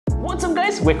What's up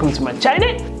guys, welcome to my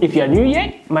channel. If you are new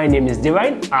here, my name is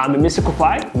Divine. I'm a musical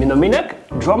poet, minominak,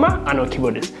 drummer and a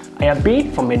keyboardist. I have been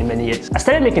for many years. I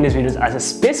started making these videos as a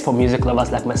space for music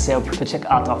lovers like myself to check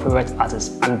out our favorite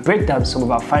artists and break down some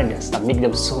of our findings that make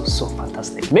them so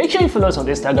fantastic. Make sure you follow us on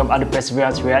Instagram at the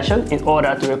Perseverance Reaction in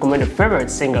order to recommend your favorite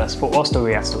singers for us to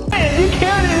react to. Hey, you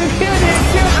killed it, you killed it,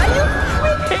 you killed it. Are you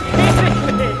freaking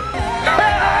kidding me?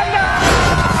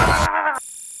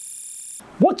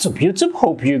 What's up YouTube?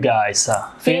 Hope you guys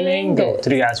are feeling good.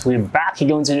 Today guys, we're back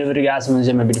again to the video guys.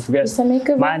 My beautiful guys.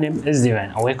 My name is Divine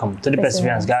and welcome to the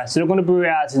Perseverance guys. So we're going to be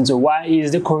reacting to why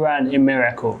is the Quran a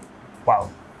miracle?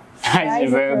 Wow. That's a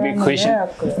very big question.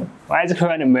 Why is the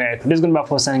Quran a miracle? This is going to be our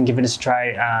first time giving this a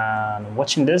try and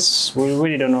watching this. We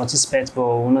really don't know what to expect, but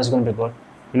we know it's going to be good.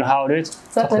 You know how to do it?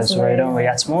 So let's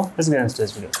react more. Let's get into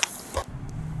this video.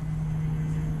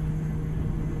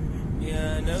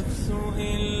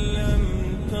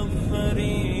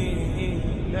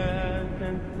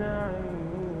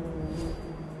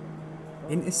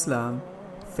 In Islam,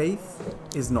 faith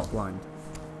is not blind.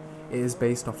 It is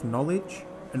based off knowledge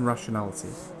and rationality.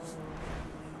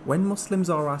 When Muslims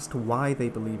are asked why they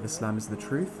believe Islam is the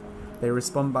truth, they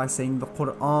respond by saying the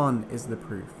Quran is the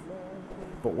proof.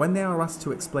 But when they are asked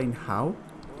to explain how,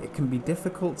 it can be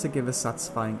difficult to give a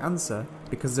satisfying answer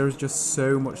because there is just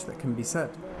so much that can be said.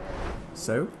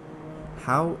 So,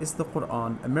 how is the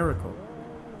Quran a miracle?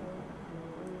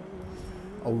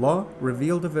 Allah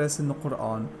revealed a verse in the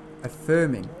Quran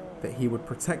affirming that he would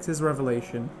protect his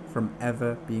revelation from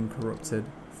ever being corrupted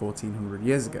 1400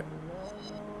 years ago.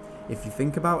 If you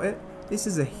think about it, this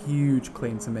is a huge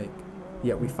claim to make,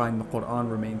 yet we find the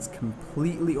Quran remains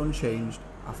completely unchanged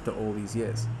after all these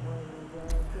years.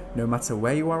 No matter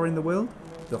where you are in the world,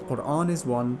 the Quran is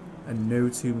one and no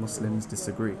two Muslims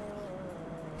disagree.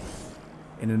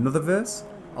 In another verse,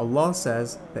 Allah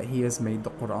says that he has made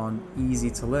the Quran easy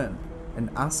to learn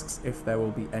and asks if there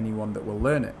will be anyone that will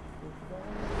learn it.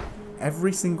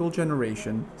 Every single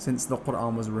generation since the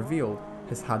Quran was revealed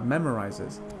has had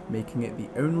memorizers, making it the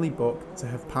only book to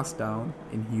have passed down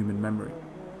in human memory.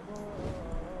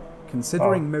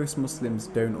 Considering most Muslims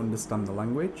don't understand the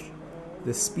language,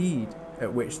 the speed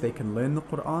at which they can learn the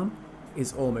Quran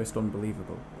is almost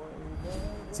unbelievable.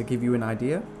 To give you an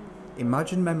idea,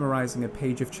 imagine memorizing a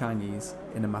page of Chinese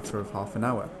in a matter of half an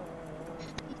hour.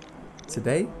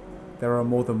 Today, there are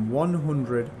more than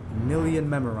 100 million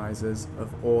memorizers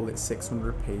of all its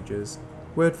 600 pages,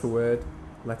 word for word,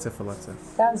 letter for letter.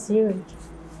 That's huge.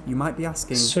 You might be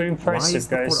asking, why is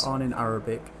the Quran in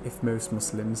Arabic if most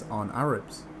Muslims aren't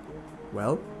Arabs?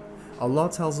 Well, Allah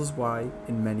tells us why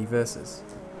in many verses.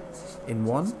 In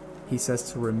one, He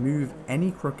says to remove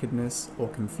any crookedness or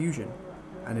confusion,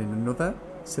 and in another,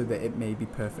 so that it may be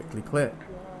perfectly clear.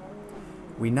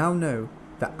 We now know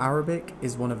that Arabic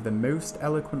is one of the most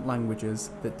eloquent languages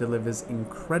that delivers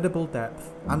incredible depth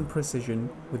and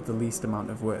precision with the least amount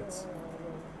of words.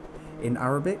 In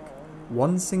Arabic,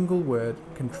 one single word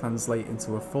can translate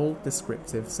into a full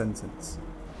descriptive sentence.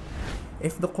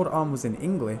 If the Quran was in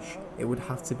English, it would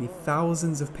have to be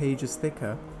thousands of pages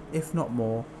thicker, if not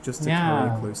more, just to carry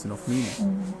a close enough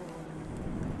meaning.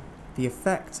 The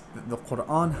effect that the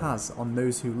Quran has on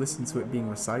those who listen to it being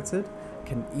recited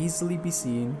can easily be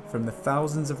seen from the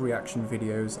thousands of reaction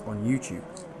videos on YouTube.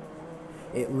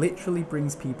 It literally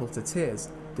brings people to tears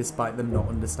despite them not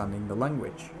understanding the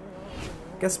language.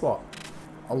 Guess what?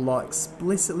 Allah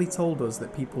explicitly told us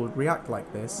that people would react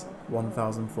like this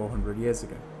 1400 years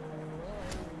ago.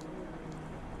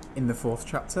 In the 4th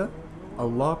chapter,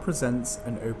 Allah presents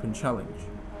an open challenge.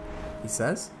 He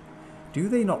says, "Do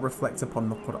they not reflect upon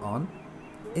the Quran?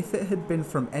 If it had been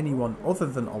from anyone other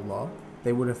than Allah,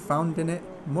 they would have found in it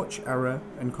much error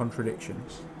and contradiction."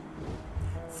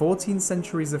 14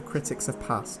 centuries of critics have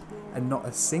passed, and not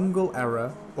a single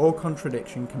error or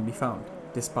contradiction can be found,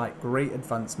 despite great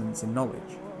advancements in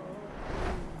knowledge.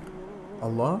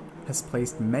 Allah has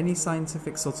placed many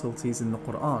scientific subtleties in the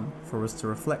Quran for us to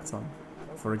reflect on.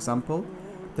 For example,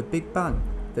 the Big Bang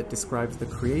that describes the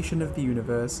creation of the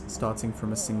universe starting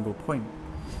from a single point,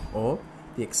 or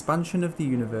the expansion of the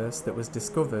universe that was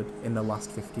discovered in the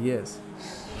last 50 years.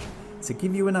 To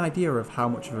give you an idea of how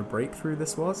much of a breakthrough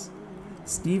this was,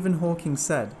 Stephen Hawking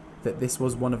said that this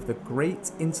was one of the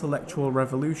great intellectual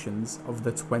revolutions of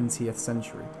the 20th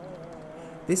century.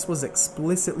 This was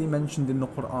explicitly mentioned in the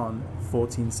Quran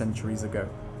 14 centuries ago.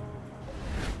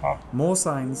 More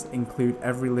signs include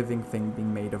every living thing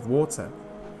being made of water,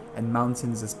 and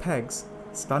mountains as pegs,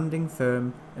 standing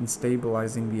firm and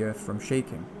stabilizing the earth from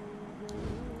shaking.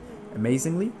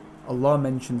 Amazingly, Allah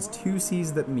mentions 2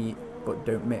 seas that meet but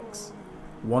don't mix,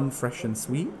 one fresh and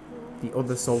sweet, the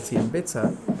other salty and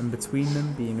bitter, and between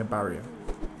them being a barrier,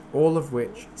 all of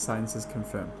which science has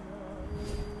confirmed.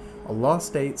 Allah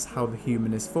states how the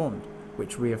human is formed,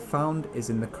 which we have found is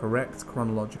in the correct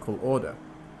chronological order.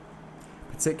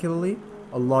 Particularly,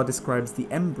 Allah describes the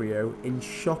embryo in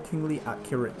shockingly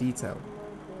accurate detail.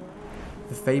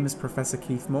 The famous Professor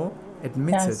Keith Moore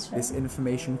admitted this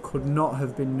information could not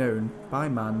have been known by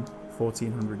man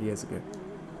 1400 years ago.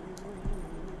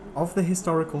 Of the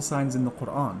historical signs in the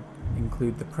Quran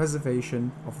include the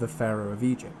preservation of the Pharaoh of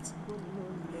Egypt.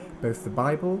 Both the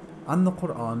Bible and the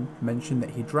Quran mention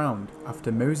that he drowned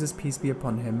after Moses, peace be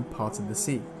upon him, parted the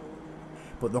sea.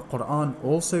 But the Quran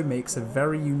also makes a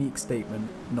very unique statement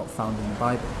not found in the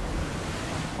Bible.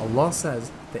 Allah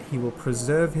says that he will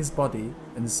preserve his body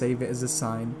and save it as a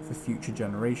sign for future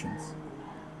generations.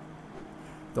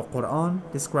 The Quran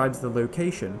describes the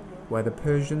location where the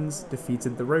Persians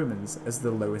defeated the Romans as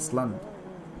the lowest land.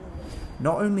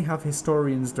 Not only have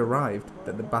historians derived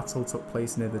that the battle took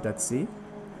place near the Dead Sea,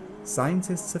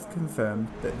 scientists have confirmed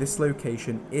that this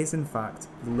location is in fact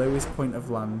the lowest point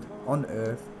of land on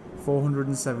Earth,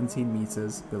 417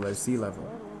 meters below sea level.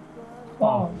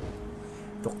 Wow.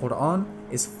 The Quran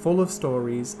is full of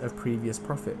stories of previous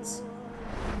prophets.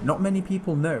 Not many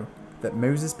people know that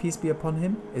Moses, peace be upon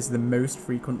him, is the most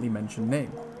frequently mentioned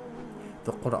name.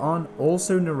 The Quran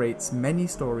also narrates many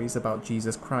stories about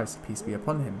Jesus Christ, peace be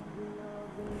upon him.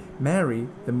 Mary,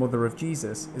 the mother of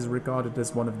Jesus, is regarded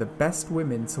as one of the best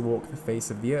women to walk the face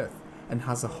of the earth and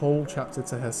has a whole chapter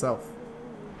to herself.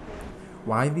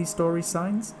 Why these stories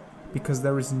signs? Because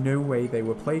there is no way they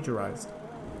were plagiarized.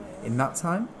 In that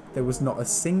time, there was not a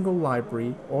single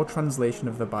library or translation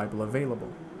of the Bible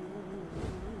available.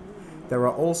 There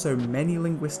are also many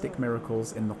linguistic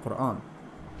miracles in the Quran.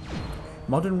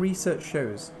 Modern research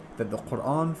shows that the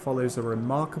Quran follows a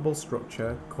remarkable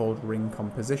structure called ring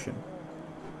composition.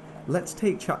 Let's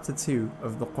take chapter 2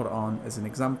 of the Quran as an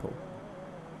example.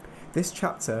 This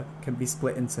chapter can be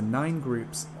split into 9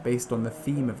 groups based on the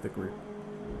theme of the group.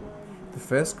 The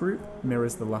first group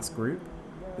mirrors the last group,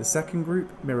 the second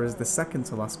group mirrors the second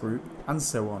to last group, and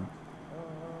so on.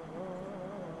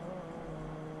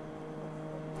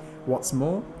 What's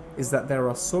more is that there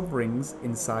are sub-rings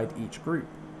inside each group.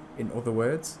 In other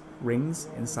words, rings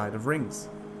inside of rings.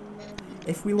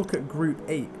 If we look at group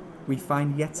 8, we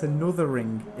find yet another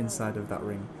ring inside of that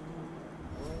ring.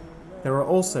 There are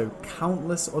also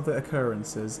countless other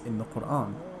occurrences in the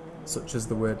Quran, such as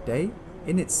the word day,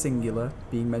 in its singular,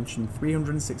 being mentioned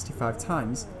 365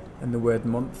 times, and the word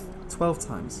month 12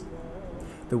 times.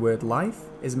 The word life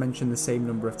is mentioned the same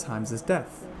number of times as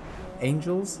death,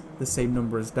 angels the same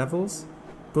number as devils,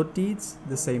 good deeds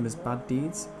the same as bad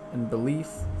deeds, and belief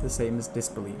the same as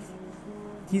disbelief.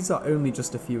 These are only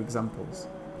just a few examples.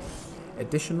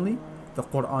 Additionally, the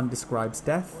Quran describes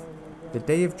death, the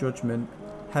Day of Judgment,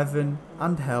 heaven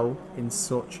and hell in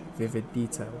such vivid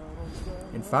detail.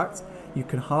 In fact, you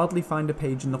can hardly find a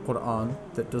page in the Quran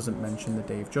that doesn't mention the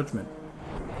Day of Judgment.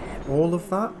 All of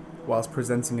that whilst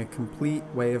presenting a complete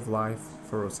way of life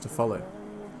for us to follow.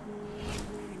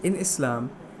 In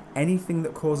Islam, anything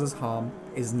that causes harm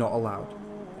is not allowed,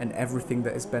 and everything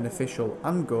that is beneficial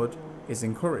and good is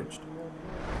encouraged.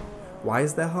 Why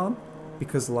is there harm?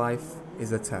 Because life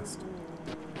is a test.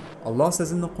 Allah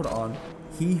says in the Quran,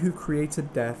 "He who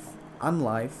created death and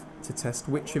life to test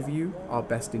which of you are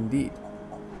best indeed."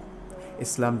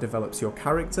 Islam develops your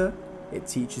character, it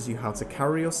teaches you how to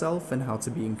carry yourself and how to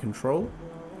be in control.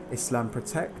 Islam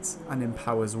protects and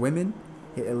empowers women,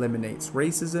 it eliminates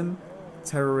racism,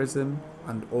 terrorism,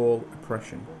 and all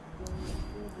oppression.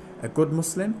 A good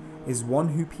Muslim is one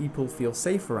who people feel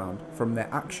safe around from their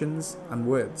actions and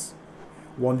words,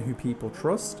 one who people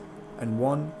trust, and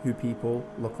one who people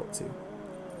look up to.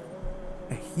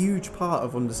 A huge part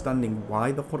of understanding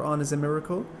why the Quran is a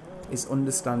miracle is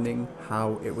understanding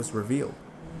how it was revealed.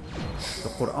 The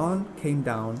Quran came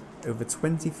down over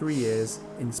 23 years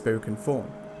in spoken form.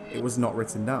 It was not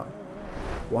written down.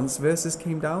 Once verses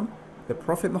came down, the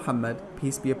Prophet Muhammad,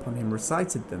 peace be upon him,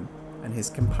 recited them, and his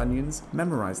companions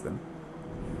memorized them.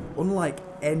 Unlike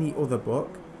any other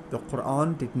book, the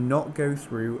Quran did not go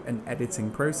through an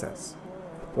editing process.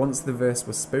 Once the verse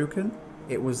was spoken,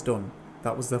 it was done.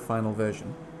 That was the final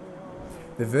version.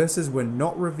 The verses were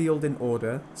not revealed in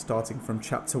order, starting from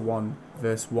chapter 1,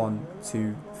 verse 1,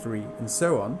 2, 3, and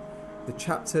so on. The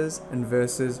chapters and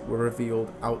verses were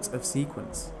revealed out of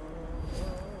sequence.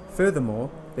 Furthermore,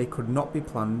 they could not be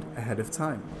planned ahead of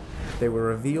time. They were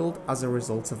revealed as a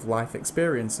result of life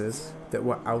experiences that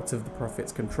were out of the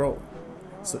Prophet's control,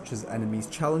 such as enemies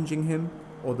challenging him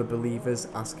or the believers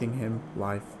asking him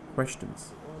life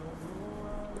questions.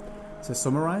 To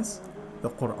summarize, the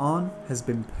Quran has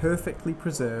been perfectly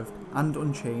preserved and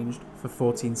unchanged for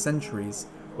 14 centuries,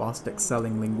 whilst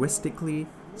excelling linguistically,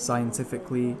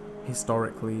 scientifically,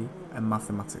 historically, and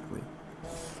mathematically.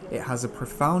 It has a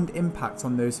profound impact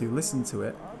on those who listen to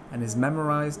it and is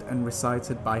memorized and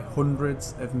recited by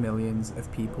hundreds of millions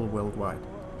of people worldwide.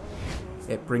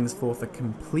 It brings forth a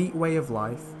complete way of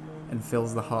life and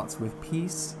fills the hearts with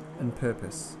peace and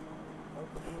purpose.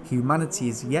 Humanity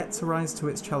is yet to rise to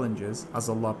its challenges, as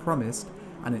Allah promised,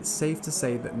 and it's safe to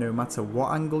say that no matter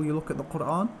what angle you look at the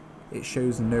Quran, it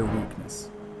shows no weakness.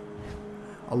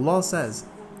 Allah says,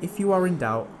 if you are in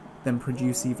doubt, then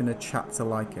produce even a chapter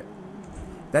like it.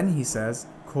 Then He says,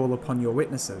 call upon your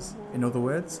witnesses. In other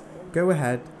words, go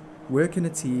ahead, work in a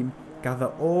team, gather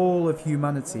all of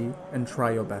humanity and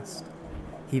try your best.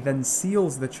 He then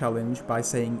seals the challenge by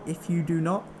saying, if you do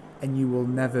not, and you will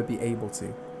never be able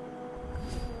to.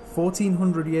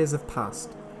 1400 years have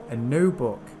passed, and no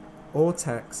book, or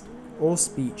text, or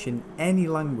speech in any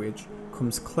language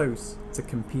comes close to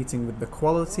competing with the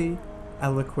quality,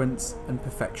 eloquence, and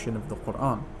perfection of the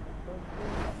Quran.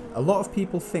 A lot of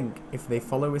people think if they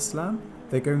follow Islam,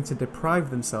 they're going to deprive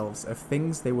themselves of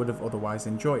things they would have otherwise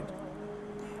enjoyed.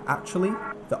 Actually,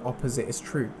 the opposite is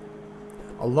true.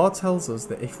 Allah tells us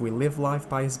that if we live life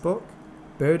by His book,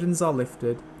 burdens are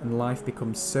lifted and life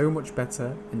becomes so much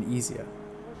better and easier.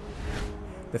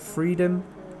 The freedom,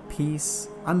 peace,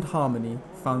 and harmony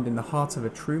found in the heart of a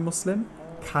true Muslim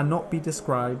cannot be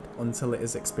described until it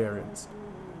is experienced.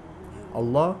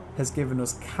 Allah has given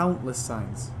us countless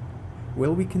signs.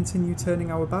 Will we continue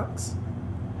turning our backs?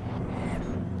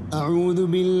 أعوذ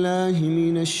بالله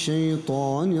من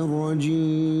الشيطان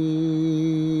الرجيم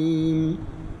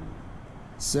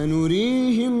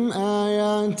سنريهم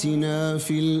آياتنا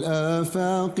في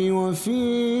الآفاق وفي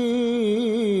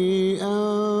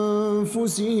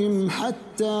أنفسهم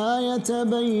حتى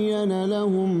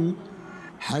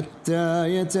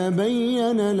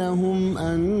يتبين لهم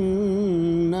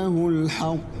أنه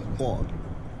الحق.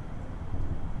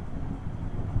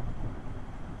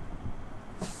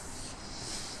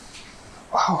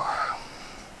 Wow.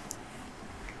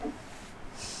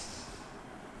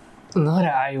 Another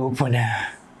eye opener.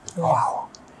 Wow.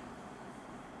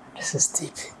 This is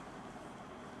deep.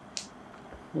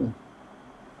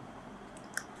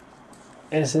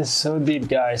 This is so deep,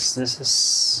 guys. This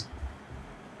is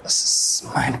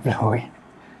mind blowing.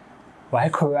 Why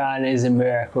Quran is a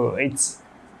miracle? It's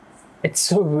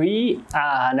so real,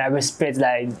 and I respect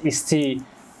like it's still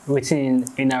written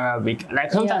in Arabic.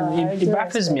 Like sometimes it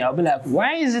baffles me. I'll be like,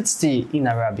 why is it still in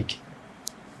Arabic?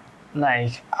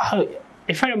 Like,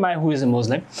 a friend of mine who is a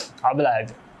Muslim, I'll be like,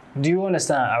 do you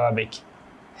understand Arabic?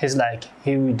 He's like,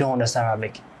 he don't understand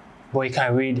Arabic, but he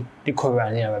can read the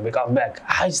Quran in Arabic. I'll be like,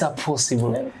 how is that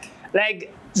possible?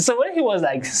 Like, so when he was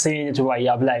like saying it right,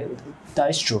 I'll be like, that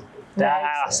is true. That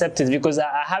I accept it, because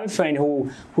I have a friend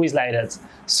who is like that.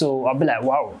 So I'll be like,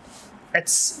 wow,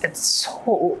 it's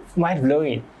so mind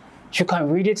blowing. You can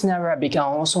read it in Arabic and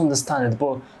also understand it,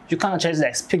 but you can't just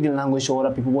like speak the language to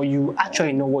other people, but you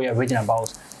actually know what you're reading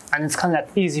about, and it's kind of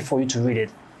like easy for you to read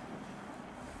it.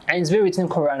 And it's very written in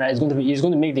Quran that it's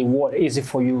going to make the word easy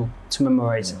for you to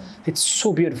memorize. It's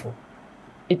so beautiful.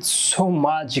 It's so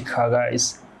magical,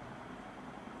 guys.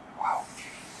 Wow,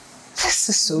 this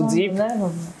is so deep.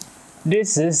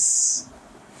 This is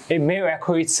a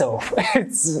miracle itself.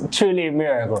 It's truly a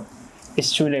miracle.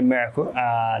 It's truly a miracle.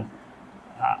 And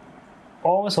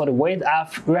also the way we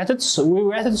reacted to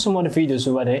some of the videos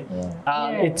over there.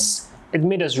 It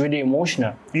made us really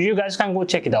emotional. You guys can go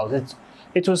check it out.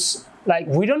 It was like,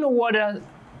 we don't know what they're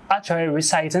actually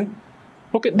reciting.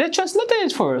 Okay, they translated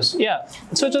it for us. Yeah,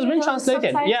 so it has been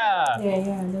translated.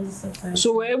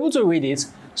 So we're able to read it.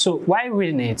 So while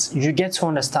reading it, you get to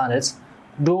understand it.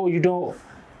 Though you don't,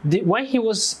 when he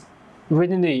was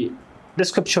reading the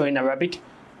scripture in Arabic,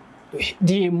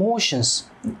 the emotions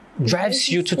drives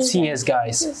you to tears,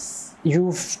 guys. Yes.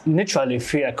 You literally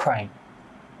feel like crying.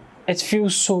 It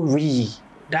feels so real.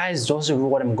 That is just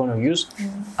what I'm gonna use.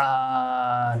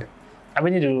 And I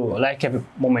really do like every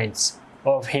moment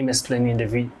of him explaining the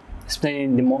video,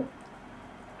 explaining the more.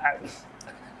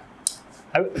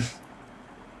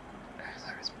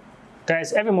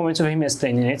 Guys, every moment of him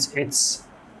explaining it, it's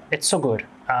so good.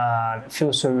 It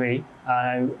feels so real.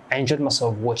 I enjoyed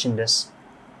myself watching this.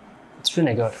 It's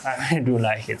really good. I really do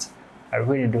like it. I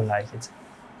really do like it.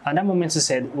 And that moment he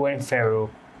said, when Pharaoh,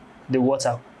 the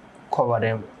water covered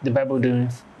them, the Bible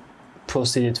didn't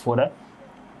proceed it further,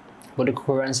 but the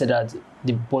Quran said that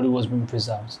the body was being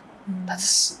preserved.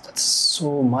 That's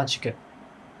so magical.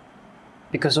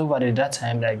 Because over there that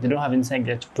time, like, they don't have anything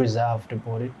there to preserve the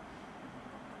body.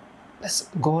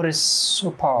 God is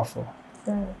so powerful.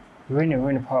 Yeah. Really,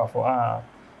 really powerful.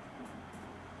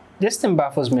 This thing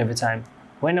baffles me every time.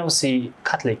 When I see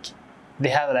Catholic, they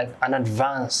have like an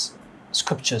advanced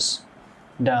scriptures.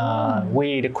 The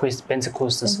way the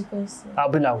Pentecostals, I'll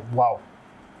be like, wow.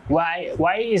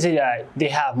 Why is it that they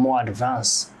have more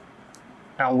advanced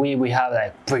and we have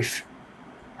like brief?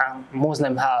 And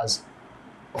Muslim has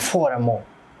 4 or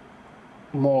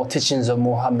more teachings of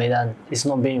Muhammad, and it's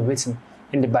not being written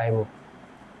in the Bible.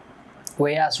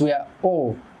 Whereas we are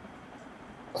all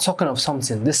talking of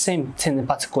something, the same thing in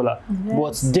particular,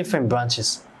 but different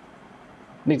branches.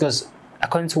 Because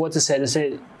according to what they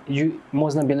say you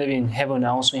Muslims believe in heaven and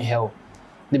also in hell.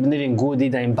 They believe in good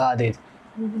deed and bad deed.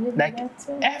 Like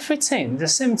everything, the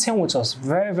same thing with us,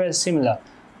 very, very similar.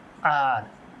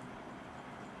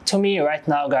 To me right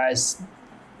now, guys,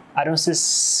 I don't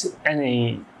see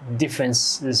any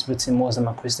differences between Muslims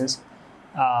and Christians.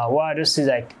 What I just see,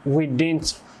 like, we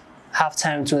didn't have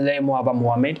time to learn more about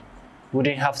Muhammad. We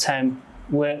didn't have time,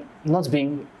 we're not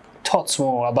being taught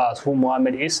more about who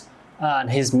Muhammad is and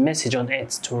his message on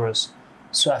earth to us.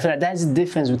 So I feel like that's the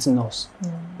difference between us.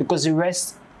 Because the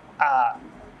rest are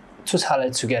totally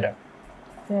together.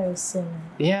 Very similar.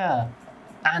 Yeah.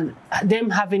 And them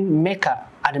having Mecca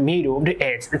at the middle of the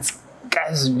earth, it's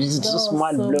just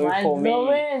mind-blowing for me.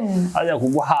 I was like,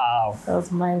 wow. That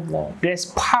was mind-blowing. There's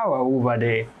power over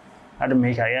there at the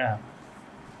Mecca, yeah.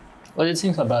 What do you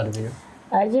think about the video?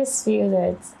 I just feel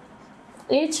that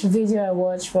each video I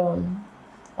watch from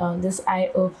this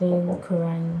eye-opening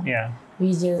Quran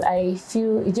videos, I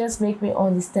feel it just makes me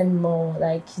understand more.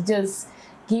 Like, it just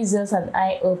gives us an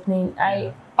eye-opening.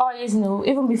 I always know,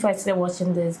 even before I started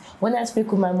watching this, when I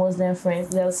speak with my Muslim friends,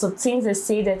 there are some things they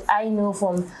say that I know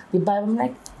from the Bible. I'm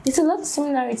like, it's a lot of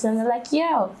similarities, and they're like,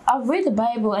 yeah, I've read the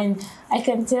Bible and I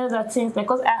can tell that things,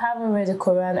 because I haven't read the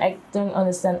Quran, I don't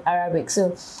understand Arabic.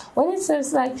 So when it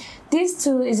says like this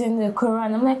too is in the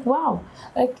Quran, I'm like, wow,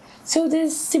 like, so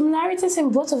there's similarities in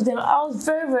both of them. I was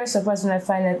very, very surprised when I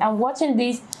find it. I'm watching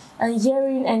this and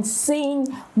hearing and seeing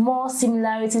more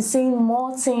similarities, seeing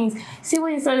more things. See,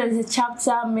 when you saw there's a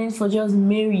chapter meant for just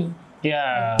Mary.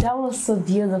 Yeah. Like, that was so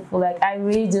beautiful. Like, I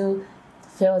really do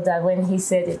feel that when he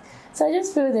said it. So I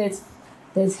just feel that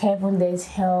there's heaven, there's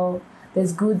hell,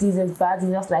 there's good deeds, there's bad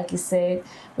deeds, just like you said.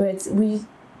 But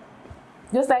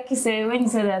just like you said, when you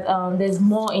said that there's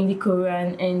more in the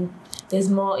Quran and there's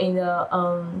more in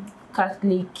the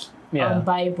Catholic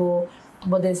Bible,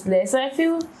 but there's less. So I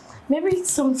feel maybe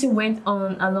something went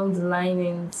on along the line,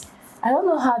 and I don't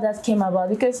know how that came about,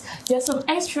 because there's some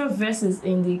extra verses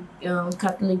in the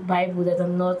Catholic Bible that are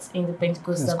not in the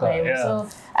Pentecostal Bible. Yeah. So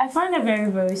I find it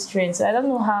very, very strange. So I don't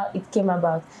know how it came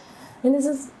about. And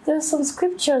there's some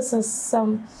scriptures or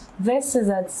some verses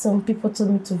that some people told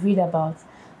me to read about.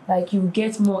 Like, you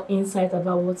get more insight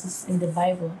about what is in the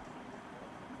Bible.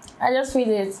 I just feel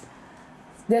that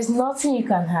there's nothing you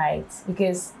can hide,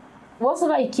 because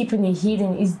whatever you keep in the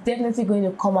hidden is definitely going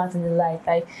to come out in the light.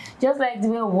 Like, just like the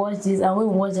way we watch this and we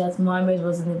watch that Muhammad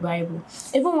was in the Bible.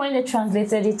 Even when they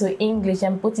translated it to English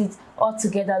and put it all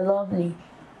together lovely,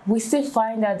 we still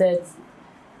find out that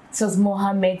it was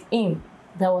Muhammad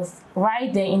that was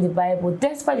right there in the Bible,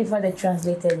 despite the fact they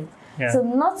translated it. Yeah. So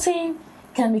nothing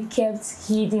can be kept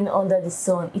hidden under the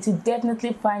sun. It will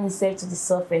definitely find itself to the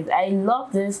surface. I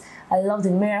love this. I love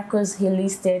the miracles he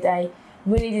listed. I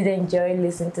really did enjoy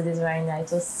listening to this right now.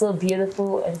 It was so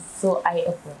beautiful and so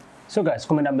eye-opening. So guys,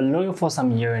 comment down below your first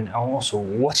time hearing and also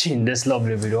watching this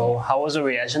lovely video. How was the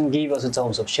reaction? Give us a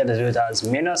thumbs up, share this video with as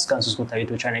many as can, subscribe to our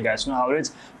YouTube channel, guys. You know how it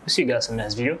is. We'll see you guys in the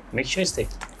next video. Make sure you stay.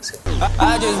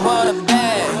 I just want a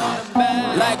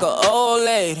bag, like an old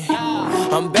lady.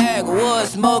 I'm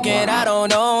backwoods smoking, I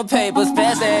don't own papers,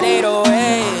 pass that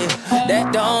 808.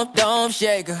 That don't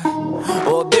shake her.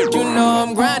 Oh, bitch, you know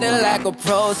I'm grinding like a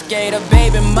pro skater.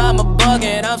 Baby mama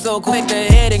bugging, I'm so quick to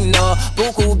hit ignore.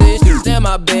 Buku bitches in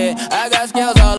my bed, I got scales all